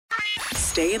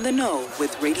Stay in the know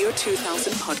with Radio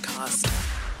 2000 podcast.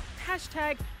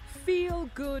 Hashtag Feel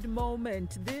Good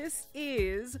Moment. This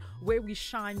is where we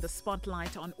shine the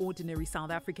spotlight on ordinary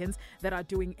South Africans that are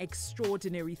doing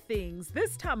extraordinary things.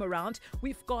 This time around,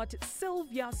 we've got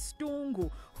Sylvia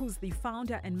Stungu, who's the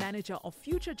founder and manager of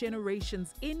Future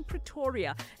Generations in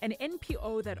Pretoria, an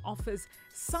NPO that offers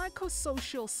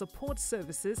psychosocial support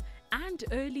services and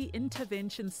early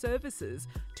intervention services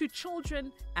to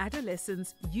children,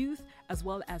 adolescents, youth, as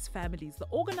well as families. The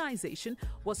organization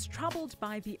was troubled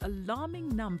by the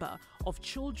alarming number of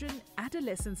children,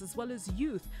 adolescents, as well as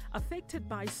youth affected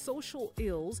by social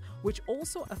ills, which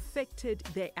also affected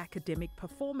their academic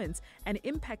performance and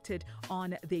impacted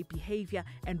on their behavior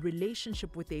and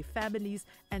relationship with their families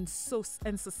and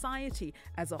society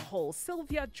as a whole.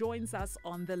 Sylvia joins us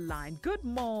on the line. Good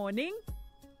morning.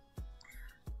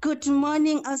 Good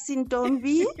morning,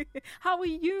 Asintombi. How are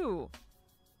you?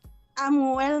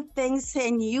 I'm well, thanks.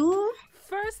 And you?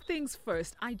 First things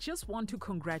first, I just want to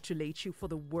congratulate you for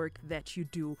the work that you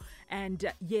do. And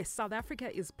yes, South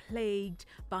Africa is plagued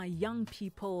by young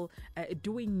people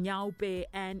doing nyaube,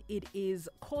 and it is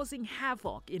causing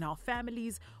havoc in our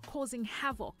families, causing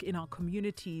havoc in our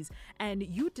communities. And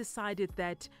you decided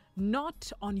that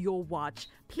not on your watch.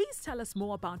 Please tell us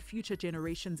more about Future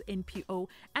Generations NPO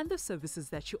and the services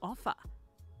that you offer.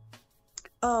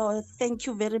 Oh, thank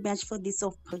you very much for this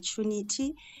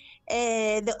opportunity.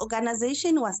 The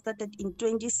organization was started in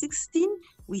 2016.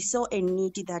 We saw a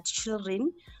need that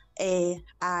children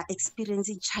are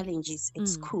experiencing challenges at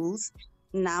schools.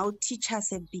 Now teachers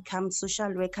have become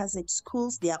social workers at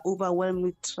schools. They are overwhelmed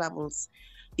with troubles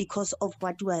because of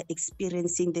what we are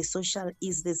experiencing. The social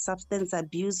is the substance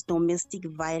abuse, domestic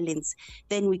violence.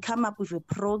 Then we come up with a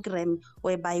program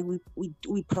whereby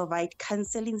we provide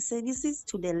counseling services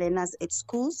to the learners at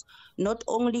schools, not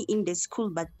only in the school,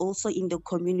 but also in the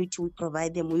community. We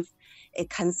provide them with a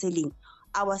counseling.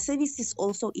 Our services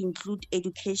also include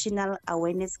educational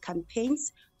awareness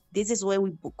campaigns. This is where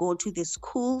we go to the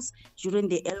schools during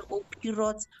the LO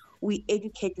periods. We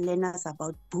educate learners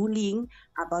about bullying,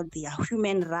 about their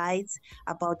human rights,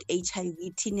 about HIV,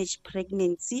 teenage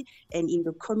pregnancy, and in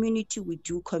the community, we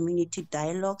do community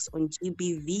dialogues on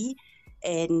GBV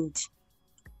and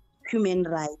human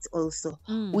rights also.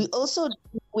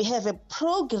 We have a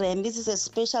program. This is a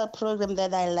special program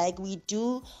that I like. We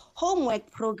do homework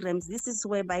programs. This is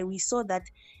whereby we saw that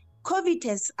COVID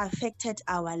has affected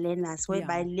our learners,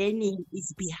 whereby learning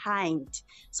is behind.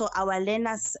 So our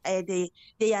learners,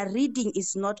 their reading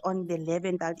is not on the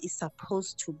level that it's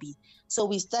supposed to be. So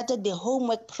we started the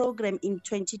homework program in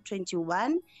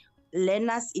 2021.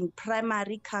 Learners in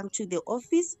primary come to the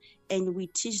office and we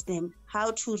teach them how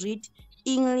to read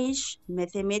English,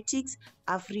 mathematics,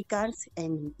 Afrikaans,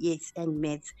 and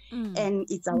maths. And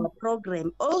it's our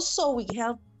program. Also, we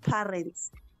help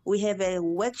parents. We have a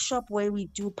workshop where we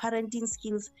do parenting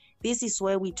skills. This is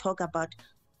where we talk about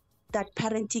that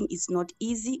parenting is not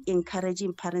easy,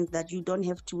 encouraging parents that you don't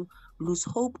have to lose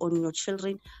hope on your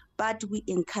children, but we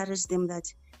encourage them that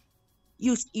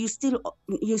you still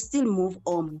move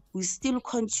on. We still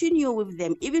continue with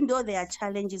them, even though there are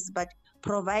challenges, but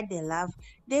provide the love.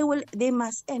 They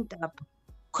must end up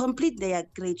complete their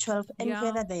grade 12 and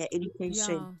further their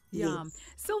education. Yes.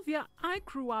 Sylvia, I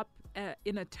grew up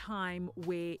in a time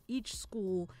where each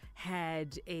school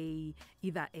had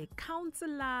either a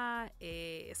counselor,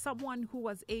 someone who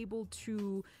was able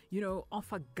to,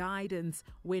 offer guidance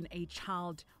when a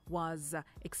child was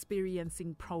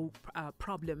experiencing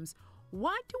problems.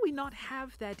 Why do we not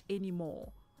have that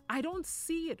anymore? I don't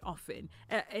see it often.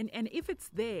 And if it's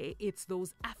there, it's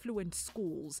those affluent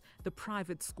schools, the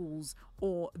private schools,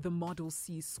 or the Model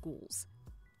C schools.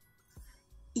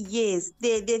 Yes,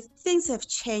 the things have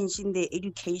changed in the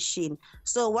education.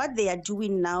 So what they are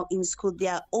doing now in school,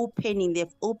 they've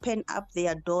opened up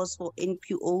their doors for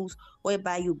NPOs,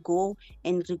 whereby you go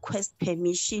and request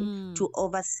permission to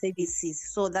offer services.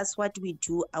 So that's what we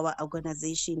do, our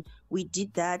organization. We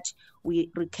did that. We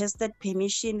requested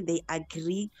permission. They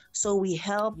agree. So we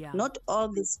help not all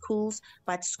the schools,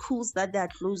 but schools that are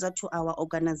closer to our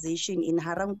organization in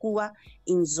Harankuwa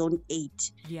in Zone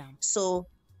 8. Yeah. So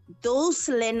those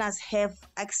learners have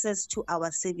access to our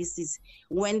services.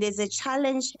 When there's a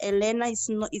challenge, a learner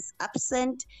is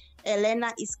absent, a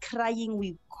learner is crying,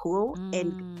 we go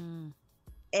and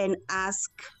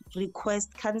ask,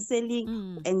 request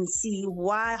counseling and see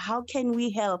how can we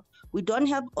help. we don't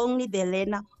help only the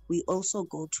learner, we also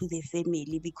go to the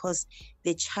family because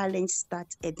the challenge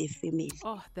starts at the family.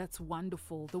 Oh, that's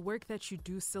wonderful. The work that you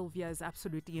do, Sylvia, is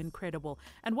absolutely incredible.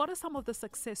 And what are some of the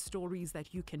success stories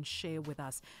that you can share with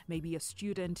us? Maybe a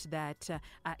student that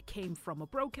came from a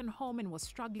broken home and was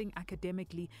struggling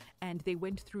academically, and they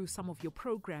went through some of your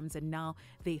programs and now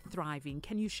they're thriving.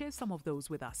 Can you share some of those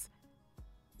with us?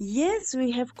 Yes,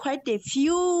 we have quite a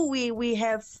few. We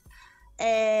have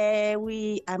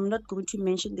I'm not going to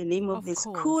mention the name of the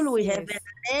school. We have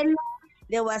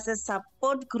there was a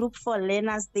support group for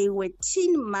learners. They were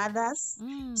teen mothers.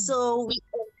 So we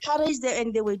encouraged them,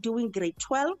 and they were doing grade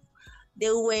 12.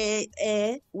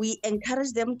 We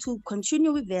encouraged them to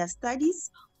continue with their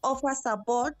studies, offer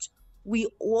support. We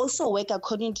also work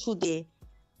according to the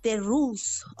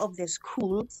rules of the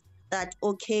schools. That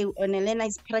okay, when a learner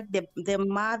is pregnant,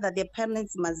 the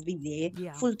parents must be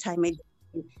there full time.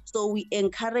 So we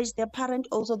encourage the parent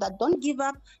also that don't give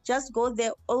up, just go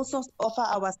there. Also offer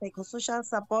our psychosocial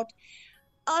support.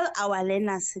 All our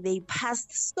learners, they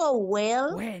passed so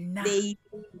well. They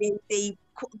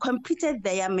completed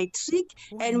their matric.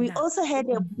 And we also had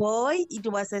a boy. It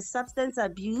was a substance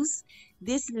abuse.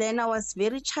 This learner was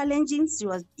very challenging.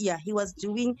 He was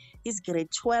doing his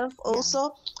grade 12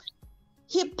 also.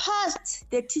 He passed.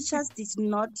 The teachers did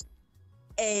not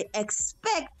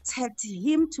expected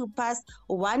him to pass.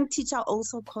 One teacher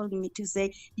also called me to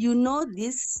say,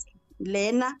 this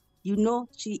learner,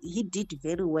 he did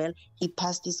very well. He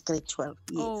passed his grade 12.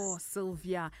 Yes. Oh,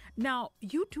 Sylvia. Now,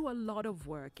 you do a lot of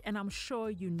work, and I'm sure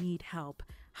you need help.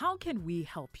 How can we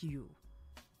help you?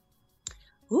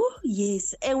 Oh,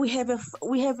 yes. And we have a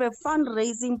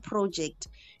fundraising project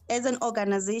as an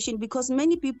organization, because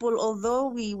many people, although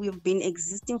we've been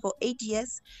existing for 8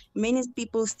 years, many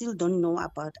people still don't know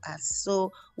about us.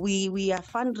 So we are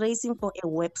fundraising for a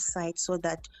website so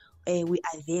that we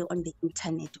are there on the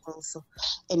internet also,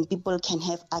 and people can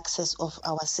have access of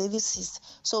our services.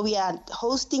 So we are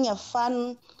hosting a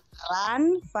fun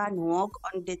walk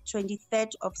on the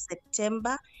 23rd of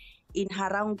September in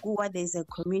Harangua. There's a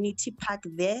community park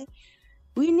there.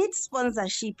 We need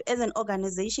sponsorship. As an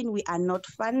organization, we are not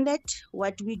funded.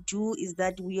 What we do is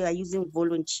that we are using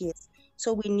volunteers.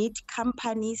 So we need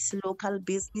companies, local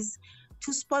business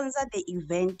to sponsor the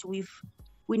event. We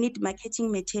need marketing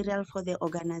material for the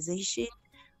organization.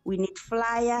 We need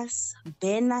flyers,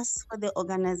 banners for the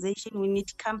organization. We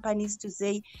need companies to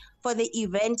say, for the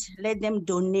event, let them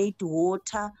donate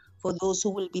water for those who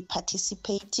will be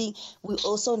participating. We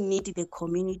also need the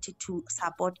community to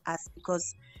support us,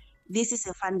 because this is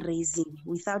a fundraising.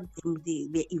 Without them,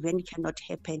 the event cannot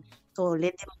happen. So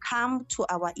let them come to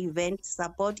our event,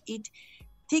 support it.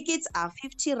 Tickets are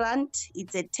 50 Rand.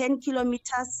 It's a 10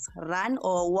 kilometers run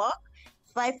or walk.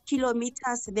 5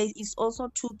 kilometers. There is also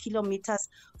 2 kilometers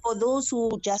for those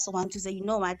who just want to say, you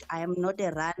know what, I am not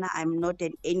a runner, I'm not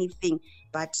an anything,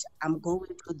 but I'm going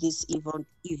to this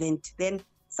event. Then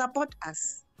support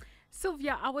us.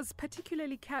 Sylvia, I was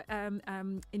particularly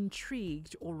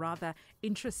intrigued, or rather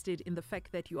interested, in the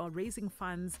fact that you are raising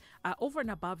funds over and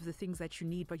above the things that you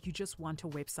need, but you just want a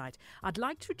website. I'd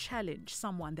like to challenge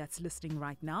someone that's listening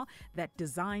right now that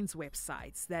designs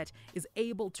websites, that is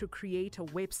able to create a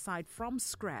website from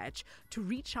scratch, to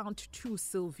reach out to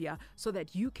Sylvia so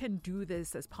that you can do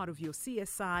this as part of your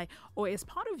CSI, or as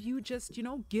part of you just,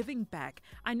 giving back.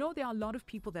 I know there are a lot of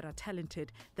people that are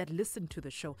talented that listen to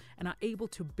the show and are able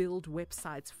to build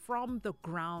websites from the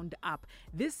ground up.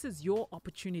 This is your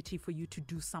opportunity for you to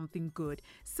do something good.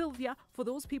 Sylvia, for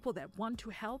those people that want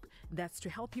to help, that's to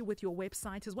help you with your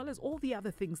website as well as all the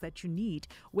other things that you need,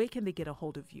 where can they get a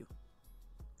hold of you?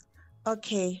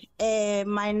 Okay,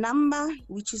 my number,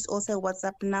 which is also a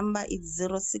WhatsApp number, is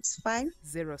 065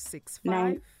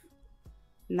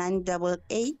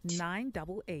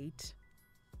 988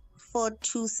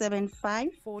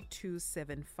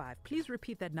 4275. Please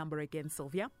repeat that number again,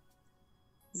 Sylvia.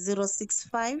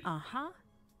 065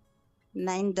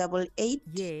 988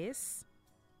 yes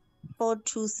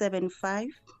 4275.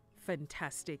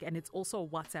 Fantastic. And it's also a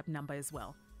WhatsApp number as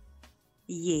well.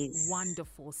 Yes.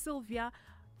 Wonderful. Sylvia,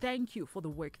 thank you for the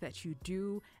work that you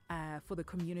do for the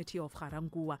community of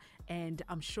Harangua, and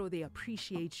I'm sure they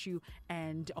appreciate you.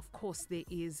 And of course, there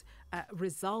is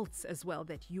results as well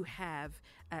that you have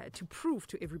to prove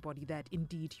to everybody that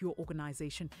indeed your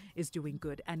organization is doing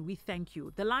good. And we thank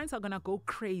you. The lines are going to go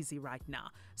crazy right now,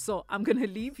 so I'm going to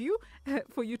leave you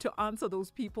for you to answer those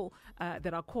people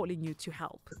that are calling you to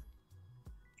help.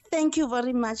 Thank you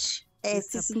very much,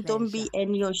 Sisi Ntombi,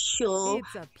 and your show.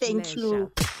 It's a Thank you.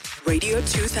 Radio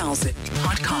 2000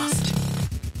 podcast.